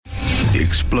The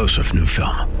explosive new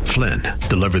film, Flynn,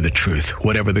 deliver the truth,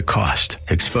 whatever the cost,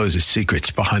 exposes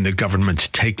secrets behind the government's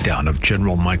takedown of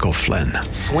General Michael Flynn.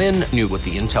 Flynn knew what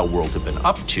the intel world had been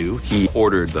up to. He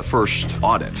ordered the first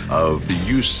audit of the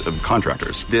use of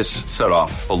contractors. This set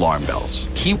off alarm bells.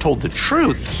 He told the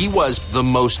truth. He was the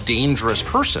most dangerous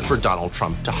person for Donald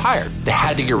Trump to hire. They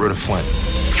had to get rid of Flynn.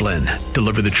 Flynn,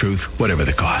 deliver the truth, whatever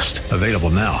the cost. Available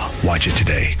now. Watch it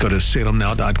today. Go to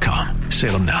salemnow.com.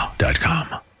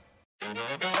 salemnow.com.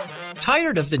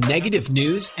 Tired of the negative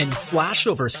news and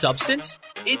flashover substance?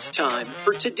 It's time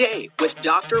for Today with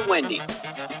Dr. Wendy.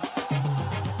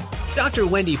 Dr.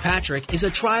 Wendy Patrick is a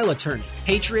trial attorney,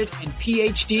 patriot, and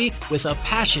PhD with a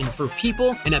passion for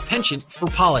people and a penchant for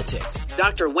politics.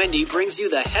 Dr. Wendy brings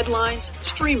you the headlines,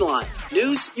 streamlined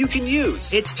news you can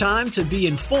use. It's time to be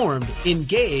informed,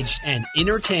 engaged, and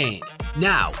entertained.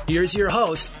 Now, here's your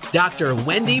host, Dr.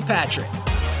 Wendy Patrick.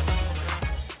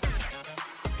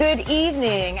 Good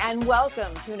evening and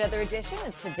welcome to another edition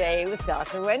of Today with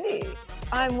Dr. Wendy.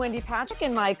 I'm Wendy Patrick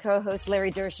and my co-host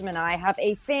Larry Dersham and I have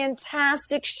a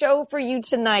fantastic show for you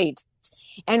tonight.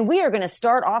 And we are going to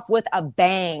start off with a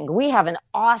bang. We have an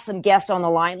awesome guest on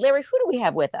the line. Larry, who do we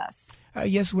have with us?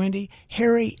 Yes, Wendy.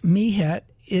 Harry Mehet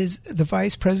is the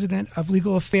Vice President of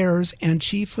Legal Affairs and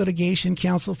Chief Litigation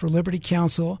Counsel for Liberty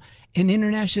Counsel, an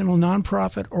international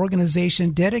nonprofit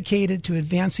organization dedicated to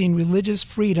advancing religious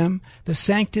freedom, the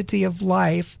sanctity of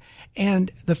life, and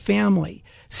the family.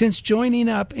 Since joining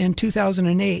up in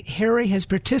 2008, Harry has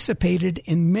participated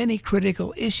in many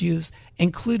critical issues,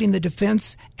 including the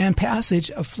defense and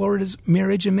passage of Florida's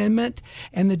marriage amendment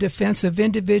and the defense of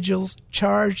individuals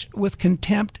charged with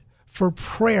contempt for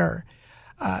prayer.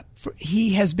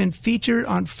 He has been featured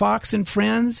on Fox and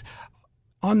Friends,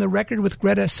 On the Record with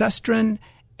Greta Susteren,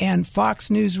 and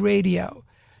Fox News Radio.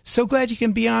 So glad you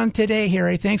can be on today,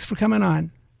 Harry. Thanks for coming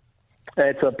on.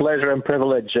 It's a pleasure and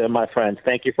privilege, my friends.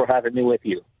 Thank you for having me with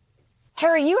you.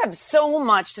 Harry, you have so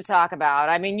much to talk about.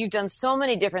 I mean, you've done so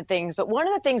many different things, but one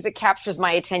of the things that captures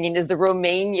my attention is the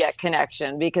Romania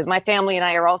connection, because my family and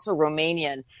I are also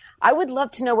Romanian. I would love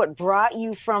to know what brought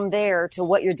you from there to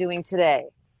what you're doing today.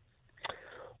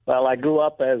 Well, I grew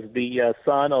up as the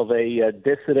son of a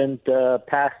dissident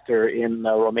pastor in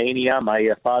Romania. My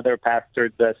father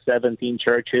pastored 17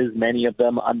 churches, many of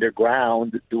them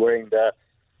underground during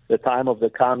the time of the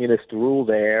communist rule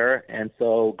there. And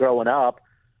so growing up,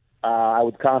 I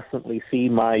would constantly see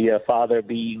my father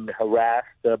being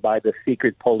harassed by the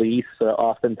secret police,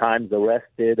 oftentimes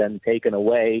arrested and taken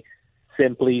away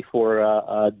simply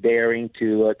for daring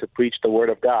to preach the word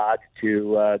of God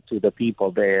to the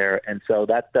people there. And so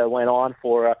that went on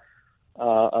for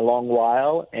a long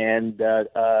while. And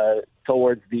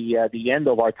towards the end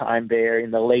of our time there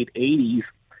in the late 80s,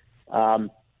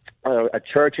 a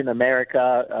church in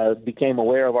America became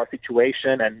aware of our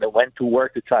situation and went to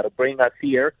work to try to bring us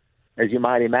here. As you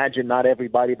might imagine, not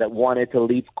everybody that wanted to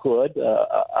leave could.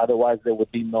 Otherwise, there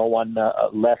would be no one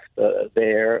left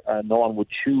there. No one would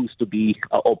choose to be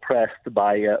oppressed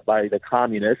by the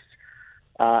communists.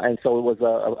 And so it was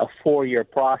a 4-year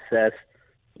process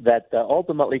that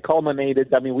ultimately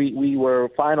culminated. I mean, we were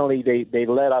finally, they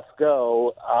let us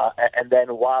go. And then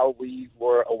while we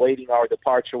were awaiting our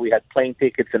departure, we had plane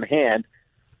tickets in hand.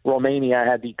 Romania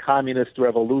had the communist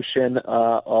revolution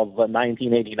of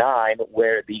 1989,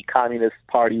 where the Communist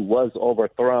Party was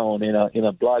overthrown in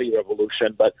a bloody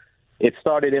revolution. But it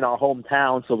started in our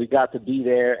hometown, so we got to be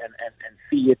there and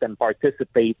see it and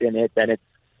participate in it. And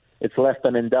it's left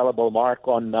an indelible mark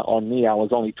on me. I was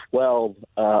only 12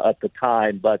 at the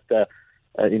time, but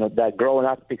that growing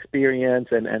up experience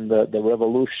and the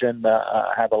revolution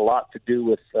have a lot to do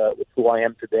with who I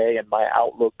am today and my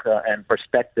outlook and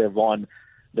perspective on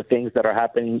the things that are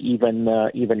happening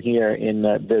even here in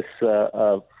this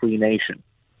free nation.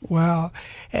 Wow.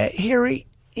 Harry,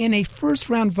 in a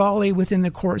first-round volley within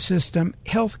the court system,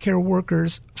 healthcare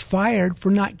workers fired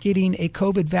for not getting a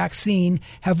COVID vaccine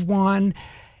have won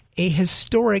a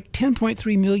historic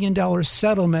 $10.3 million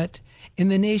settlement in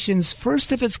the nation's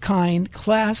first-of-its-kind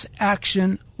class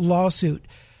action lawsuit.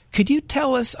 Could you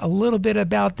tell us a little bit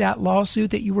about that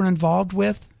lawsuit that you were involved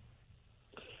with?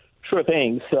 Sure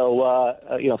thing. So,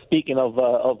 speaking of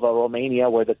Romania,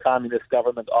 where the communist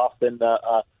government often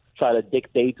try to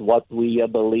dictate what we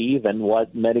believe and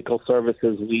what medical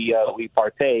services we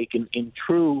partake in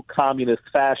true communist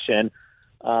fashion,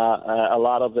 a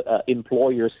lot of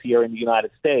employers here in the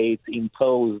United States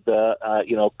imposed,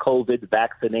 COVID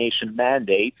vaccination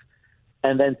mandates,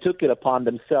 and then took it upon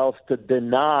themselves to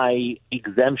deny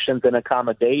exemptions and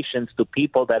accommodations to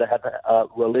people that have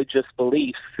religious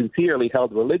beliefs, sincerely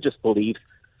held religious beliefs,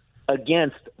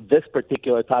 against this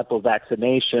particular type of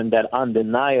vaccination that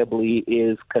undeniably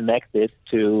is connected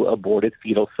to aborted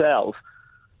fetal cells.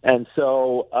 And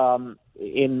so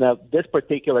in this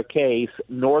particular case,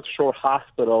 North Shore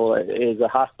Hospital is a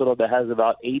hospital that has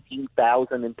about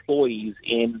 18,000 employees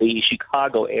in the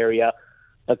Chicago area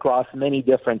across many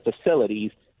different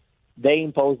facilities. They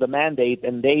imposed a mandate,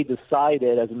 and they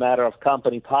decided as a matter of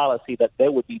company policy that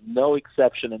there would be no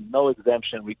exception and no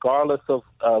exemption, regardless of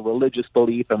religious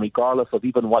belief and regardless of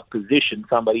even what position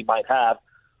somebody might have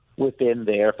within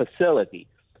their facility.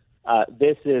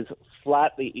 This is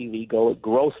flatly illegal,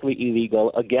 grossly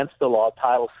illegal, against the law.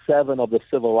 Title VII of the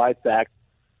Civil Rights Act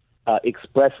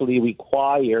expressly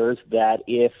requires that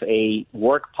if a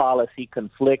work policy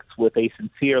conflicts with a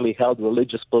sincerely held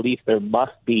religious belief, there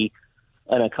must be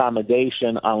an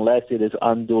accommodation unless it is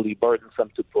unduly burdensome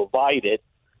to provide it.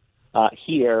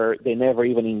 Here, they never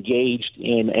even engaged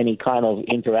in any kind of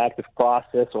interactive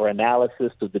process or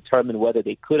analysis to determine whether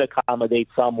they could accommodate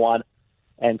someone.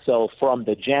 And so from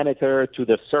the janitor to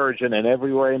the surgeon and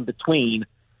everywhere in between,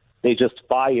 they just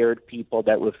fired people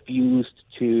that refused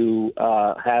to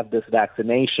have this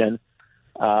vaccination.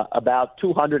 About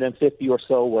 250 or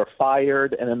so were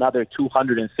fired, and another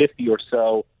 250 or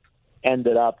so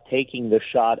ended up taking the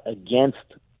shot against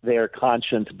their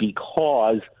conscience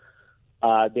because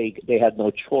they had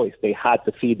no choice. They had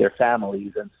to feed their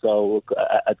families. And so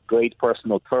at great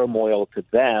personal turmoil to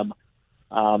them,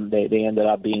 they ended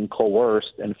up being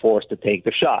coerced and forced to take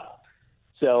the shot.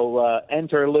 So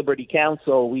enter Liberty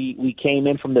Counsel. We came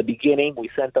in from the beginning.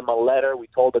 We sent them a letter. We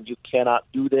told them you cannot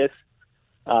do this.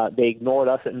 They ignored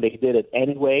us, and they did it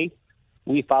anyway.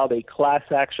 We filed a class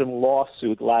action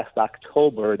lawsuit last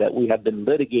October that we have been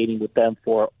litigating with them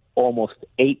for almost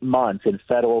 8 months in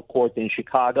federal court in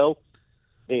Chicago.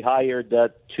 They hired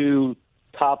two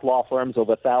top law firms of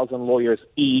 1,000 lawyers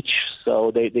each, so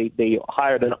they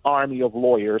hired an army of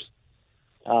lawyers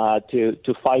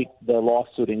to fight the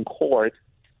lawsuit in court.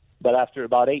 But after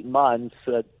about 8 months,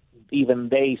 even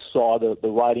they saw the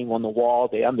writing on the wall.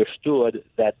 They understood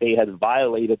that they had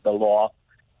violated the law,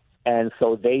 and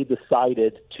so they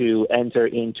decided to enter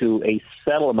into a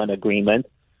settlement agreement.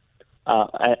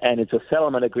 And it's a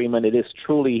settlement agreement. It is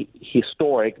truly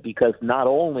historic because not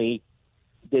only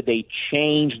did they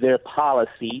change their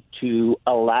policy to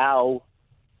allow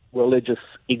religious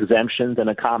exemptions and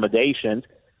accommodations,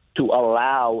 to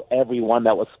allow everyone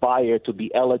that was fired to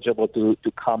be eligible to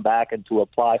come back and to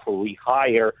apply for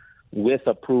rehire with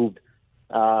approved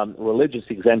religious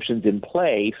exemptions in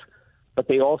place, but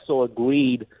they also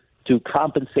agreed to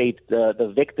compensate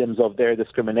the victims of their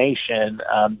discrimination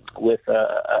with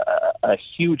a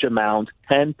huge amount,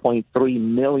 $10.3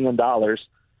 million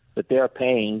that they're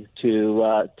paying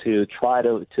to try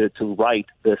to right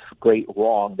this great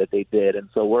wrong that they did. And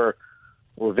so we're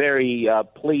very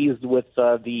pleased with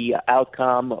the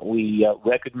outcome. We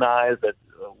recognize that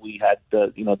we had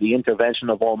the intervention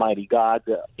of Almighty God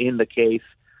in the case,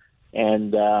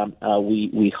 and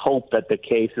we hope that the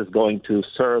case is going to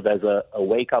serve as a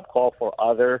wake-up call for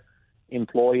other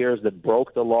employers that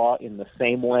broke the law in the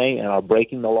same way and are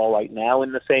breaking the law right now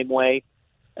in the same way,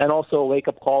 and also a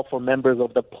wake-up call for members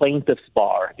of the plaintiffs'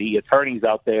 bar, the attorneys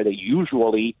out there that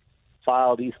usually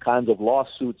file these kinds of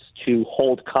lawsuits to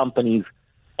hold companies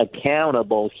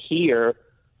accountable. Here,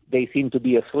 they seem to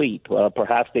be asleep.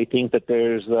 Perhaps they think that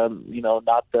there's,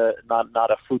 not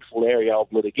a fruitful area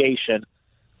of litigation.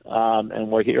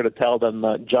 And we're here to tell them,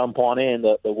 jump on in.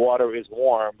 The water is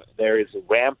warm. There is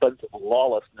rampant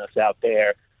lawlessness out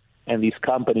there, and these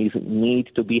companies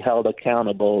need to be held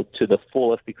accountable to the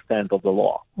fullest extent of the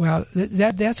law. Well,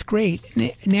 that's great.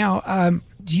 Now,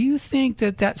 do you think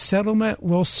that settlement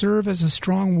will serve as a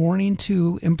strong warning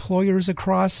to employers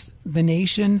across the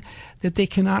nation that they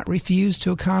cannot refuse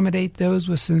to accommodate those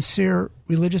with sincere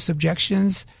religious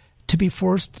objections to be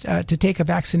forced to take a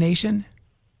vaccination?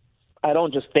 I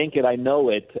don't just think it, I know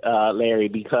it, Larry,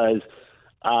 because,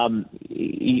 until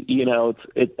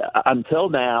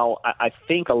now, I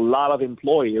think a lot of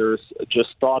employers just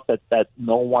thought that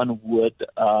no one would,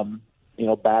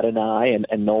 bat an eye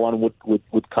and no one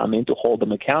would come in to hold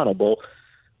them accountable.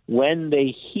 When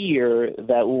they hear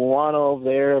that one of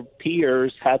their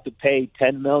peers had to pay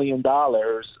 $10 million,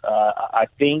 I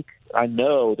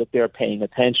know that they're paying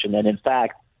attention. And in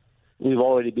fact, we've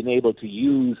already been able to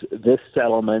use this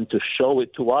settlement to show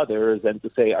it to others and to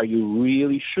say, are you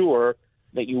really sure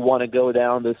that you want to go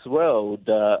down this road,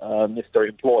 Mr.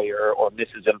 Employer or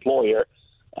Mrs. Employer?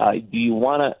 Do you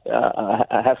want to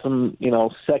have some,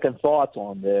 second thoughts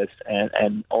on this?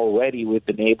 And already we've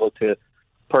been able to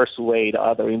persuade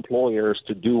other employers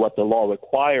to do what the law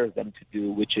requires them to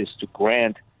do, which is to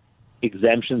grant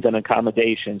exemptions and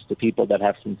accommodations to people that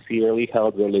have sincerely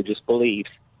held religious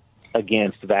beliefs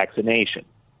against vaccination.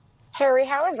 Harry,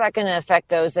 how is that going to affect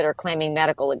those that are claiming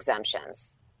medical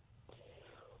exemptions?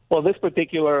 Well, this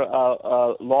particular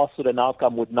lawsuit and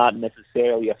outcome would not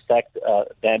necessarily affect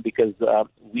them because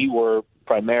we were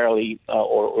primarily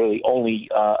or really only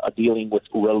dealing with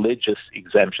religious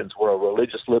exemptions. We're a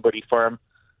religious liberty firm,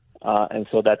 and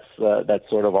so that's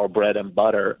sort of our bread and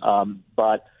butter.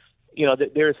 But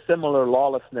there's similar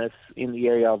lawlessness in the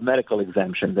area of medical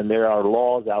exemptions, and there are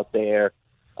laws out there,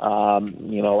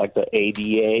 like the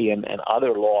ADA and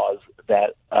other laws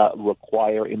that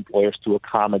require employers to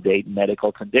accommodate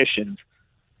medical conditions,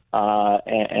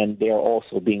 and they're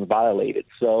also being violated.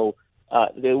 So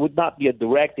there would not be a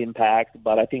direct impact,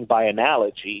 but I think by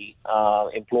analogy,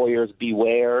 employers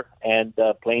beware, and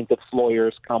plaintiffs'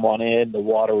 lawyers come on in. The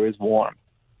water is warm.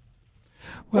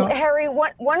 Well, Harry,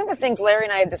 one of the things Larry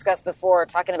and I have discussed before,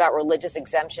 talking about religious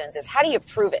exemptions, is how do you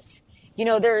prove it?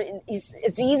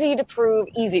 It's easy to prove,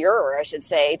 easier, I should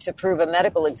say, to prove a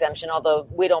medical exemption, although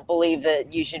we don't believe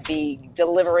that you should be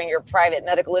delivering your private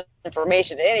medical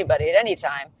information to anybody at any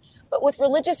time. But with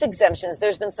religious exemptions,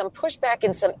 there's been some pushback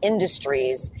in some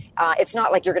industries. It's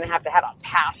not like you're going to have a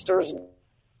pastor's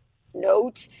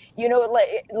note,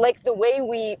 like the way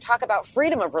we talk about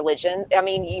freedom of religion. I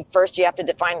mean, first you have to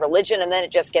define religion, and then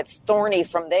it just gets thorny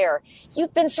from there.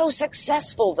 You've been so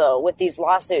successful, though, with these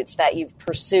lawsuits that you've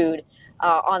pursued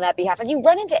on that behalf. Have you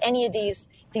run into any of these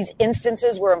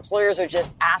instances where employers are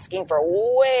just asking for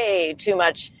way too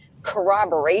much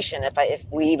corroboration, if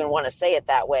we even want to say it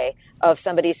that way, of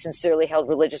somebody's sincerely held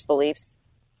religious beliefs?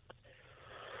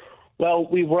 Well,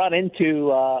 we've run into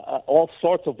all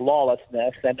sorts of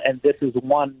lawlessness, and this is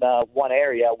one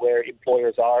area where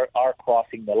employers are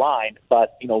crossing the line.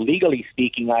 But legally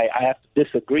speaking, I have to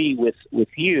disagree with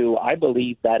you. I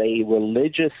believe that a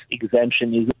religious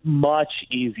exemption is much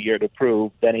easier to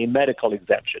prove than a medical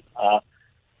exemption,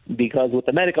 because with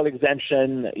the medical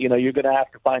exemption, you're going to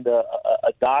have to find a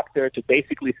doctor to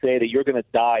basically say that you're going to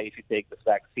die if you take this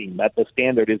vaccine. That the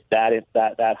standard is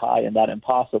that high and that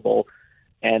impossible.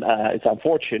 And it's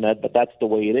unfortunate, but that's the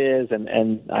way it is.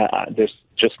 And there's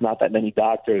just not that many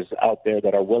doctors out there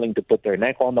that are willing to put their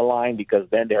neck on the line, because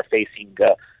then they're facing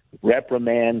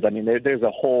reprimands. I mean, there's a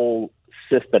whole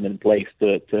system in place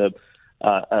to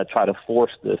try to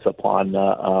force this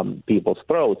upon people's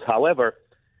throats. However,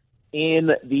 in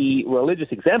the religious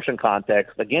exemption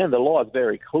context, again, the law is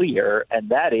very clear, and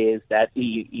that is that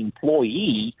the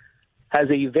employee has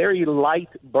a very light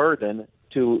burden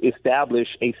to establish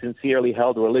a sincerely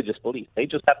held religious belief. They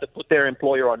just have to put their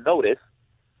employer on notice,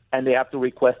 and they have to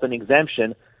request an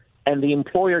exemption, and the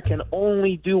employer can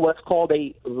only do what's called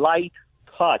a light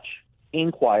touch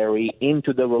inquiry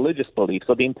into the religious belief.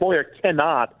 So the employer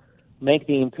cannot make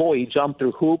the employee jump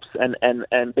through hoops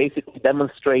and basically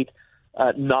demonstrate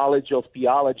knowledge of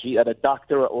theology at a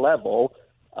doctorate level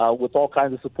with all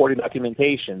kinds of supporting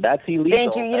documentation. That's illegal.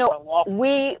 Thank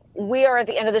you. We are at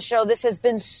the end of the show. This has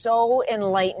been so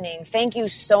enlightening. Thank you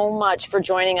so much for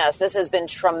joining us. This has been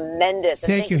tremendous.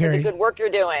 And thank you, Harry, for the good work you're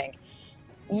doing.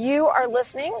 You are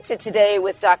listening to Today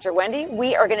with Dr. Wendy.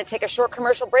 We are going to take a short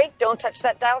commercial break. Don't touch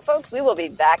that dial, folks. We will be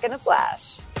back in a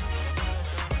flash.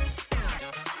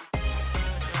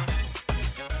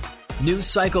 News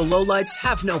cycle lowlights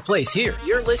have no place here.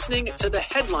 You're listening to the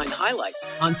headline highlights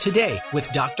on Today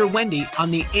with Dr. Wendy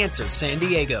on The Answer San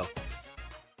Diego.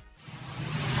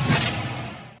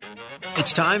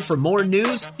 It's time for more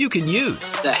news you can use.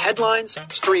 The headlines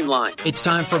streamlined. It's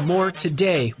time for more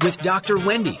Today with Dr.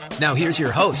 Wendy. Now here's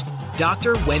your host,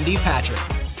 Dr. Wendy Patrick.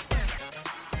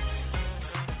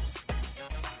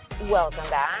 Welcome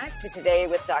back to Today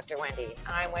with Dr. Wendy.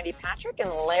 I'm Wendy Patrick,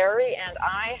 and Larry and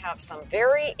I have some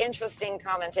very interesting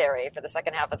commentary for the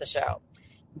second half of the show.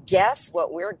 Guess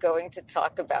what we're going to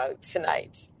talk about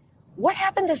tonight? What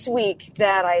happened this week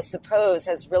that I suppose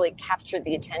has really captured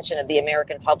the attention of the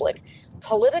American public,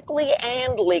 politically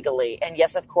and legally? And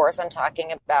yes, of course, I'm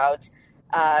talking about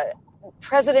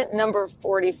President number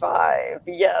 45.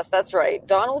 Yes, that's right.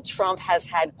 Donald Trump has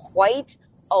had quite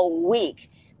a week,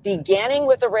 beginning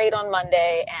with the raid on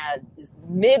Monday and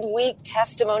midweek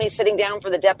testimony, sitting down for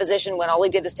the deposition when all he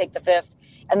did is take the fifth.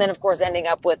 And then, of course, ending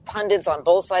up with pundits on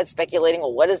both sides speculating,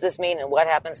 well, what does this mean and what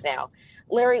happens now?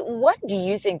 Larry, what do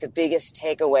you think the biggest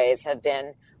takeaways have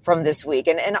been from this week?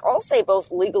 And I'll say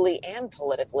both legally and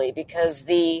politically, because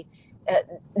the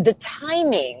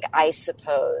timing, I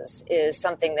suppose, is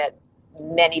something that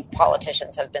many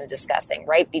politicians have been discussing,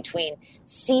 right? Between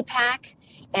CPAC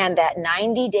and that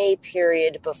 90-day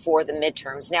period before the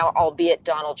midterms. Now, albeit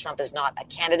Donald Trump is not a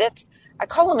candidate, I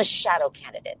call him a shadow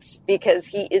candidate because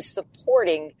he is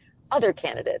supporting other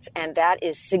candidates. And that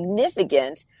is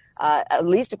significant, at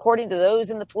least according to those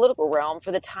in the political realm,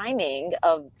 for the timing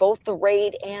of both the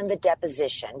raid and the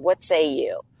deposition. What say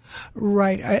you?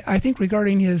 Right. I think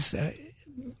regarding his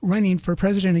running for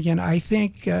president again, I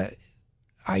think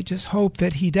I just hope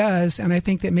that he does. And I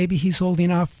think that maybe he's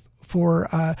holding off for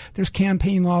there's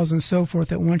campaign laws and so forth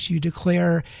that once you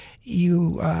declare,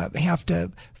 you have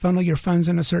to funnel your funds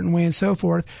in a certain way and so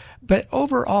forth. But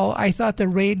overall, I thought the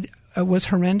raid was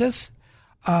horrendous.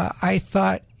 I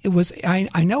thought it was,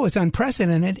 I know it's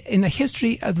unprecedented. In the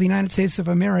history of the United States of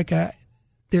America,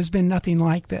 there's been nothing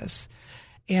like this.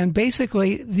 And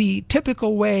basically, the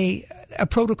typical way a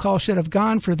protocol should have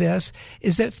gone for this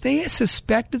is that if they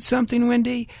suspected something,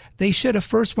 Wendy, they should have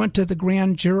first went to the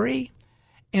grand jury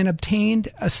and obtained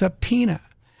a subpoena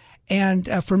and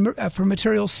for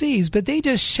material seized. But they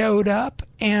just showed up,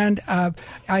 and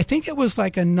I think it was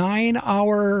like a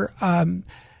 9-hour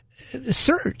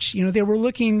search. You know, they were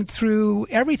looking through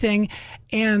everything,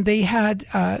 and they had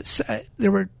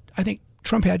there were, I think,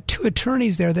 Trump had 2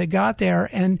 attorneys there that got there,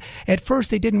 and at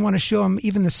first they didn't want to show him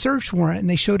even the search warrant, and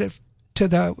they showed it to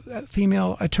the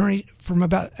female attorney from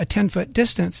about a 10-foot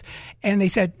distance, and they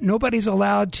said, nobody's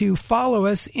allowed to follow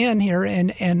us in here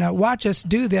and watch us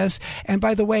do this, and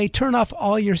by the way, turn off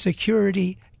all your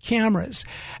security cameras.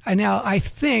 Now, I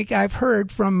think I've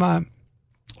heard from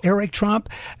Eric Trump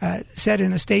said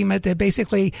in a statement that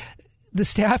basically the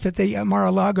staff at the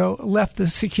Mar-a-Lago left the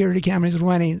security cameras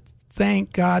running.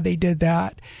 Thank God they did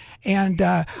that. And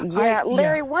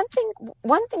Larry, one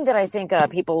thing that I think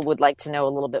people would like to know a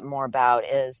little bit more about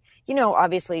is, you know,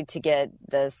 obviously to get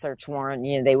the search warrant,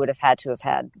 you know, they would have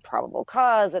had probable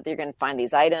cause that they're going to find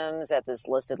these items at this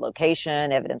listed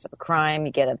location, evidence of a crime.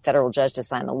 You get a federal judge to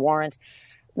sign the warrant.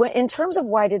 In terms of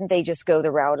why didn't they just go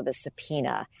the route of a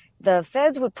subpoena, the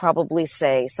feds would probably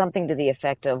say something to the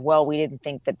effect of, well, we didn't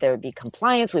think that there would be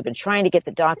compliance. We've been trying to get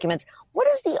the documents. What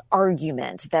is the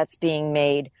argument that's being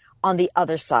made on the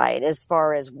other side as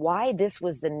far as why this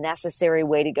was the necessary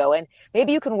way to go? And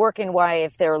maybe you can work in why,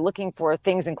 if they're looking for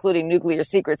things including nuclear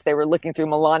secrets, they were looking through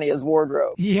Melania's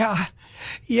wardrobe. Yeah,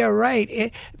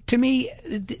 right. To me,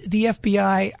 the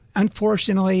FBI,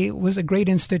 unfortunately, was a great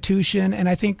institution, and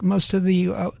I think most of the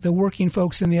working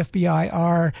folks in the FBI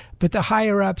are. But the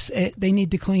higher ups, they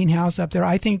need to clean house up there.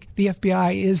 I think the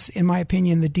FBI is, in my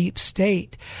opinion, the deep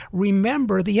state.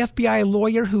 Remember, the FBI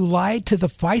lawyer who lied to the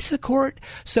FISA court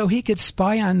so he could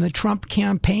spy on the Trump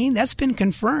campaign? That's been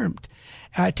confirmed.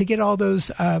 To get all those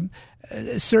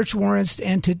search warrants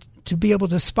and to be able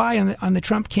to spy on the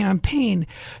Trump campaign.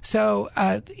 So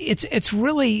it's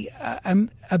really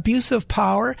abuse of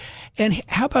power. And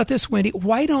how about this, Wendy?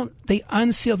 Why don't they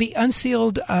unseal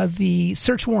the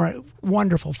search warrant?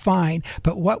 Wonderful, fine.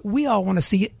 But what we all want to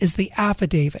see is the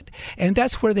affidavit. And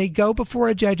that's where they go before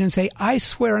a judge and say, I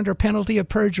swear under penalty of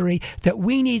perjury that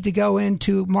we need to go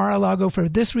into Mar-a-Lago for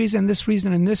this reason, this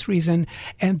reason, and this reason.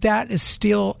 And that is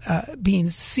still being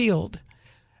sealed.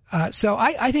 So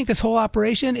I think this whole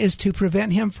operation is to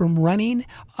prevent him from running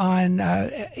on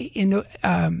in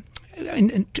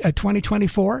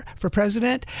 2024 for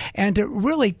president, and to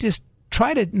really just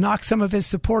try to knock some of his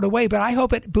support away. But I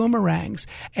hope it boomerangs,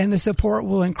 and the support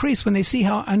will increase when they see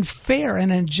how unfair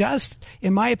and unjust,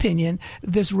 in my opinion,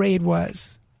 this raid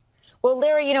was. Well,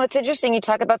 Larry, you know, it's interesting you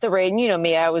talk about the raid, and you know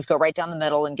me, I always go right down the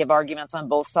middle and give arguments on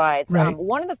both sides. Right.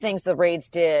 One of the things the raids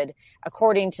did,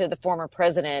 according to the former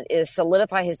president, is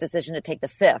solidify his decision to take the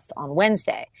fifth on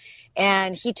Wednesday.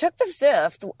 And he took the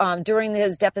fifth during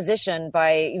his deposition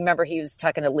by, remember, he was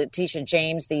talking to Letitia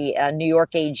James, the New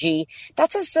York AG.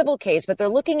 That's a civil case, but they're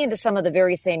looking into some of the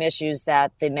very same issues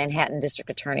that the Manhattan district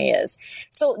attorney is.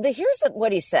 So here's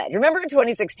what he said. Remember in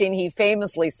 2016, he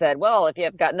famously said, well, if you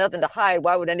have got nothing to hide,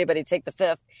 why would anybody take the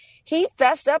fifth? He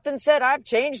fessed up and said, I've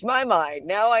changed my mind.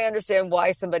 Now I understand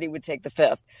why somebody would take the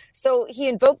fifth. So he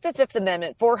invoked the Fifth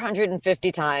Amendment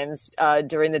 450 times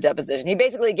during the deposition. He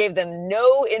basically gave them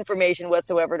no information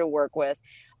whatsoever to work with.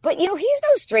 But, you know, he's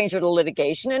no stranger to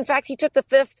litigation. In fact, he took the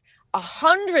fifth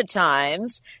 100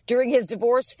 times during his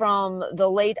divorce from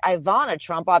the late Ivana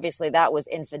Trump. Obviously, that was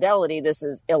infidelity. This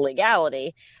is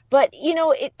illegality. But, you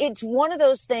know, it's one of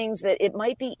those things that it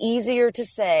might be easier to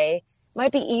say,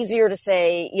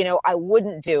 you know, I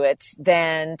wouldn't do it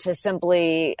than to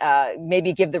simply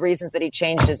maybe give the reasons that he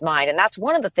changed his mind. And that's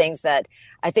one of the things that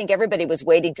I think everybody was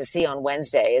waiting to see on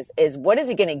Wednesday is what is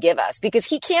he going to give us? Because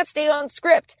he can't stay on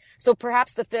script. So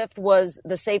perhaps the fifth was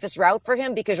the safest route for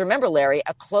him. Because remember, Larry,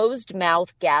 a closed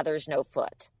mouth gathers no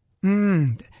foot.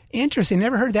 Interesting.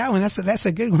 Never heard that one. That's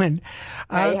a good one.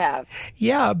 I have.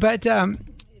 Yeah, but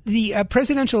the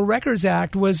Presidential Records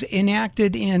Act was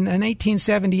enacted in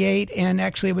 1978, and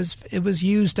actually it was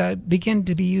used began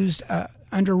to be used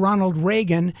under Ronald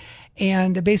Reagan.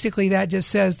 And basically that just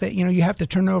says that, you have to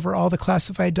turn over all the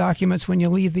classified documents when you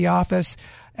leave the office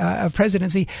of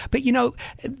presidency. But,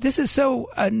 this is so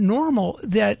normal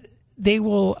that they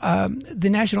will, the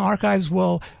National Archives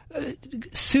will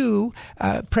sue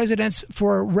presidents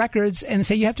for records and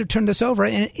say, you have to turn this over.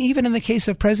 And even in the case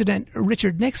of President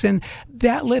Richard Nixon,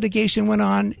 that litigation went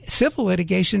on, civil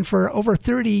litigation, for over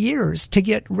 30 years to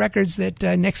get records that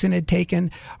Nixon had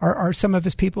taken or some of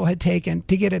his people had taken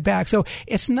to get it back. So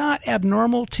it's not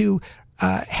abnormal to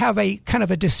have a kind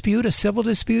of a dispute, a civil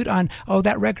dispute on,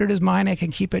 that record is mine, I can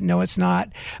keep it. No, it's not.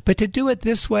 But to do it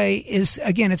this way is,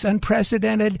 again, it's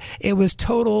unprecedented. It was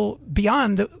total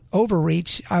beyond the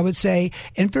overreach, I would say,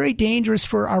 and very dangerous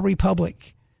for our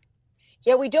republic.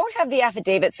 Yeah, we don't have the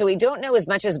affidavit, so we don't know as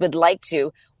much as we'd like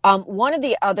to. One of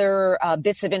the other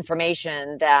bits of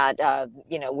information that,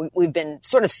 we've been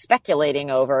sort of speculating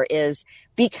over is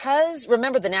because,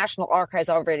 remember, the National Archives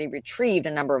already retrieved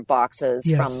a number of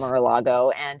boxes from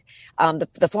Mar-a-Lago, and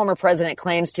the former president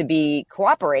claims to be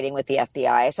cooperating with the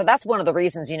FBI. So that's one of the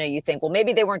reasons, you think, well,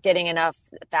 maybe they weren't getting enough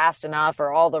fast enough,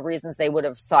 or all the reasons they would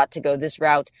have sought to go this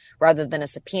route rather than a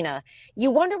subpoena. You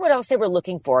wonder what else they were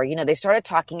looking for. They started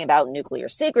talking about nuclear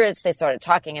secrets. They started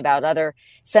talking about other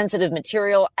sensitive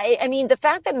material. I mean, the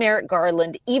fact that Merrick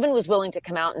Garland even was willing to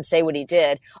come out and say what he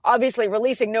did, obviously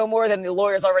releasing no more than the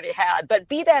lawyers already had, but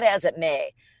be that as it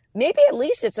may, maybe at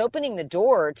least it's opening the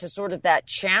door to sort of that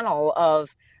channel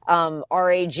of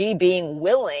RAG being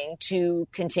willing to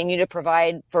continue to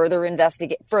provide further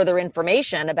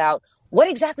information about what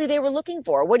exactly they were looking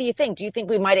for. What do you think? Do you think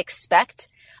we might expect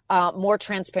more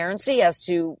transparency as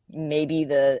to maybe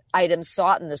the items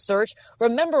sought in the search?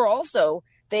 Remember also,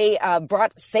 they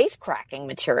brought safe cracking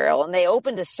material and they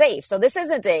opened a safe. So this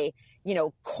isn't a,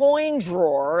 coin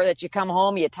drawer that you come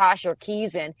home, you toss your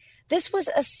keys in. This was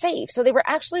a safe. So they were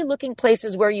actually looking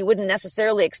places where you wouldn't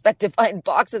necessarily expect to find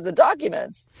boxes of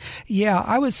documents. Yeah,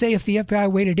 I would say if the FBI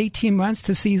waited 18 months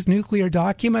to seize nuclear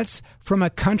documents from a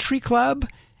country club,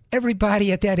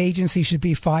 everybody at that agency should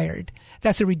be fired.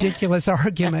 That's a ridiculous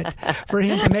argument for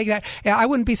him to make that. I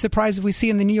wouldn't be surprised if we see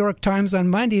in the New York Times on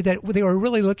Monday that they were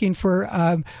really looking for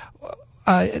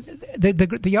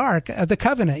the Ark of the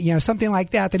Covenant, something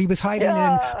like that he was hiding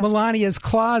in Melania's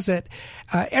closet.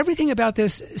 Everything about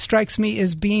this strikes me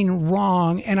as being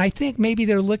wrong, and I think maybe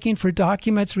they're looking for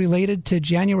documents related to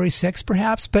January 6th,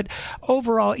 perhaps. But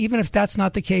overall, even if that's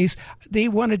not the case, they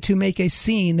wanted to make a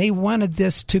scene. They wanted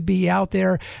this to be out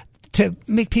there to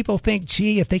make people think,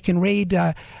 gee, if they can raid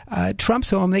Trump's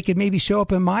home, they could maybe show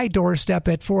up on my doorstep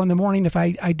at 4 a.m. if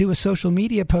I do a social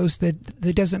media post that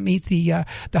doesn't meet the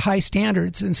high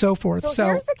standards and so forth. So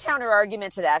here's the counter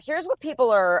argument to that. Here's what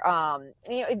people are,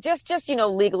 just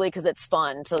legally, because it's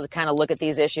fun to kind of look at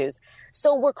these issues.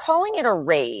 So we're calling it a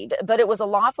raid, but it was a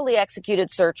lawfully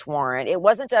executed search warrant. It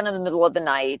wasn't done in the middle of the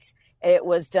night. It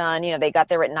was done, they got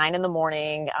there at 9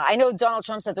 a.m. I know Donald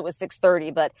Trump says it was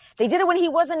 6:30, but they did it when he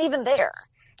wasn't even there.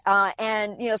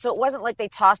 So it wasn't like they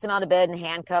tossed him out of bed and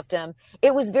handcuffed him.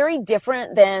 It was very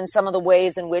different than some of the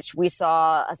ways in which we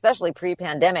saw, especially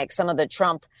pre-pandemic, some of the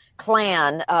Trump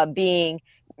clan being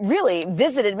really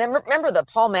visited. Remember the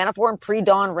Paul Manafort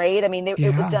pre-dawn raid? I mean, it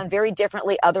was done very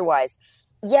differently otherwise.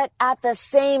 Yet at the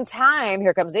same time,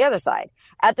 here comes the other side.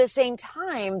 At the same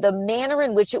time, the manner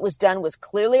in which it was done was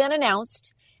clearly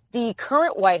unannounced. The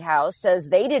current White House says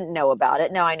they didn't know about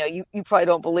it. Now, I know you probably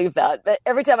don't believe that, but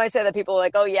every time I say that, people are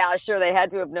like, oh, yeah, sure, they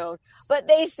had to have known. But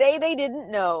they say they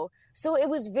didn't know. So it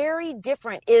was very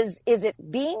different. Is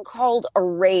it being called a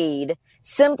raid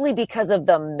simply because of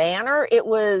the manner it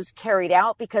was carried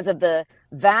out, because of the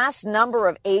vast number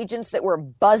of agents that were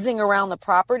buzzing around the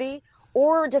property?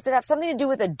 Or does it have something to do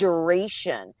with the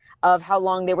duration of how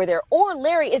long they were there? Or,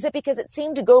 Larry, is it because it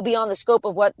seemed to go beyond the scope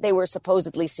of what they were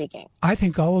supposedly seeking? I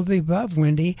think all of the above,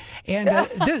 Wendy. And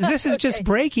this is just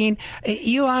breaking.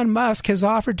 Elon Musk has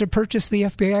offered to purchase the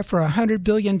FBI for $100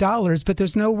 billion, but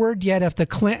there's no word yet if the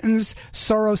Clintons,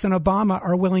 Soros, and Obama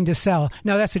are willing to sell.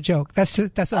 No, that's a joke. That's on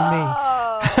me.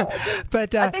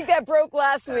 But I think that broke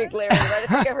last week, Larry. Right? I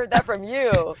think I heard that from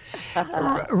you.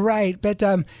 Right. But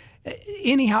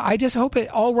anyhow, I just hope it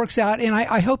all works out, and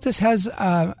I hope this has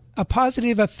a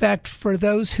positive effect for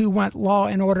those who want law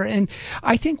and order. And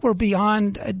I think we're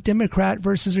beyond Democrat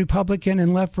versus Republican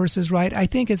and left versus right. I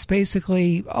think it's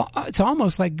basically, it's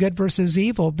almost like good versus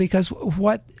evil, because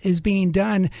what is being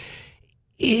done,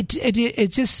 it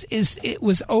just is, it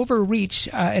was overreach.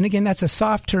 And again, that's a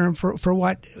soft term for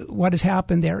what has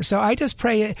happened there. So I just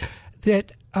pray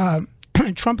that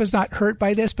Trump is not hurt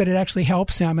by this, but it actually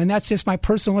helps him. And that's just my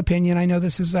personal opinion. I know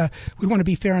this is we want to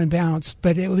be fair and balanced,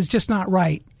 but it was just not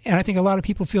right. And I think a lot of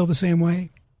people feel the same way.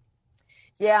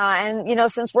 Yeah.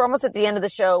 And, since we're almost at the end of the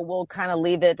show, we'll kind of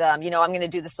leave it. I'm going to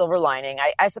do the silver lining.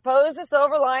 I suppose the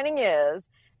silver lining is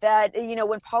that,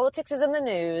 when politics is in the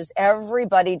news,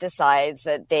 everybody decides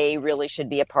that they really should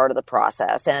be a part of the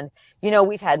process. And,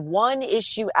 we've had one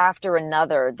issue after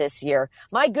another this year.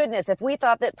 My goodness, if we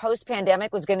thought that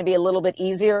post-pandemic was going to be a little bit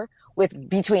easier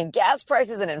between gas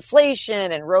prices and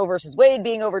inflation and Roe versus Wade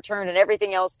being overturned and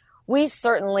everything else, we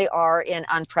certainly are in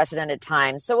unprecedented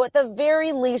times. So at the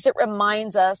very least, it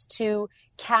reminds us to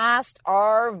cast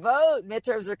our vote.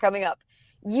 Midterms are coming up.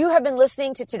 You have been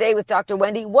listening to Today with Dr.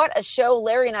 Wendy. What a show.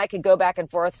 Larry and I could go back and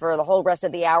forth for the whole rest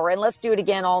of the hour. And let's do it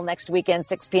again all next weekend,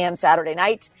 6 p.m. Saturday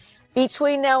night.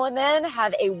 Between now and then,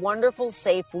 have a wonderful,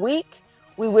 safe week.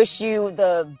 We wish you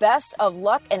the best of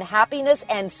luck and happiness,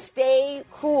 and stay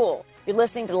cool. You're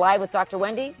listening to Live with Dr.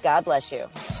 Wendy. God bless you.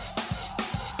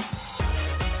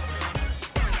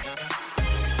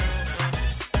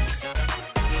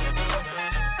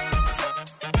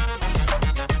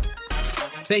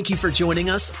 Thank you for joining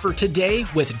us for Today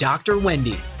with Dr.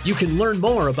 Wendy. You can learn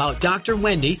more about Dr.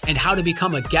 Wendy and how to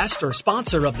become a guest or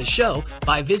sponsor of the show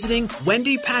by visiting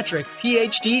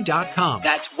wendypatrickphd.com.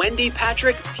 That's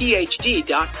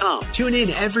wendypatrickphd.com. Tune in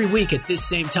every week at this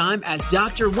same time as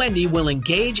Dr. Wendy will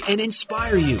engage and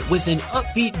inspire you with an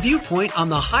upbeat viewpoint on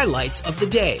the highlights of the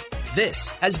day.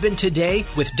 This has been Today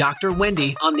with Dr.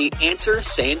 Wendy on The Answer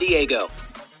San Diego.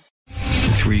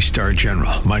 3-star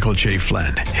General Michael J.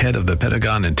 Flynn, head of the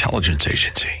Pentagon Intelligence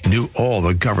Agency, knew all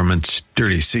the government's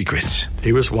dirty secrets.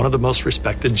 He was one of the most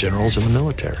respected generals in the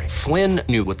military. Flynn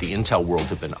knew what the intel world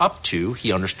had been up to.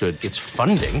 He understood its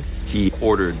funding. He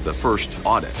ordered the first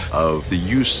audit of the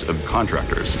use of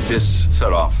contractors. This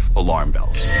set off alarm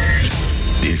bells.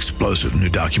 The explosive new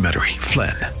documentary,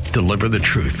 Flynn, Deliver the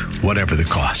Truth, Whatever the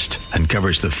Cost,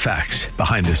 uncovers the facts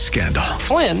behind this scandal.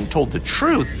 Flynn told the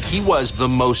truth. He was the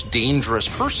most dangerous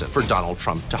person for Donald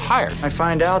Trump to hire. I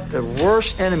find out the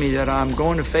worst enemy that I'm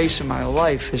going to face in my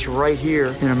life is right here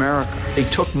in America. They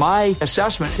took my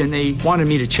assessment and they wanted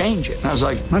me to change it. And I was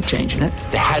like, I'm not changing it.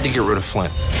 They had to get rid of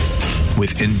Flynn.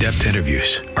 With in-depth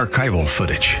interviews, archival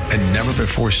footage, and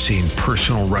never-before-seen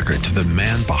personal records of the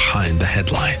man behind the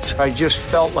headlines. I just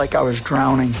felt like I was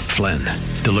drowning. Flynn,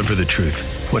 Deliver the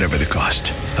Truth, Whatever the Cost.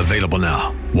 Available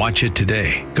now. Watch it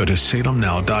today. Go to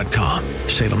salemnow.com.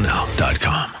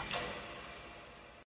 salemnow.com.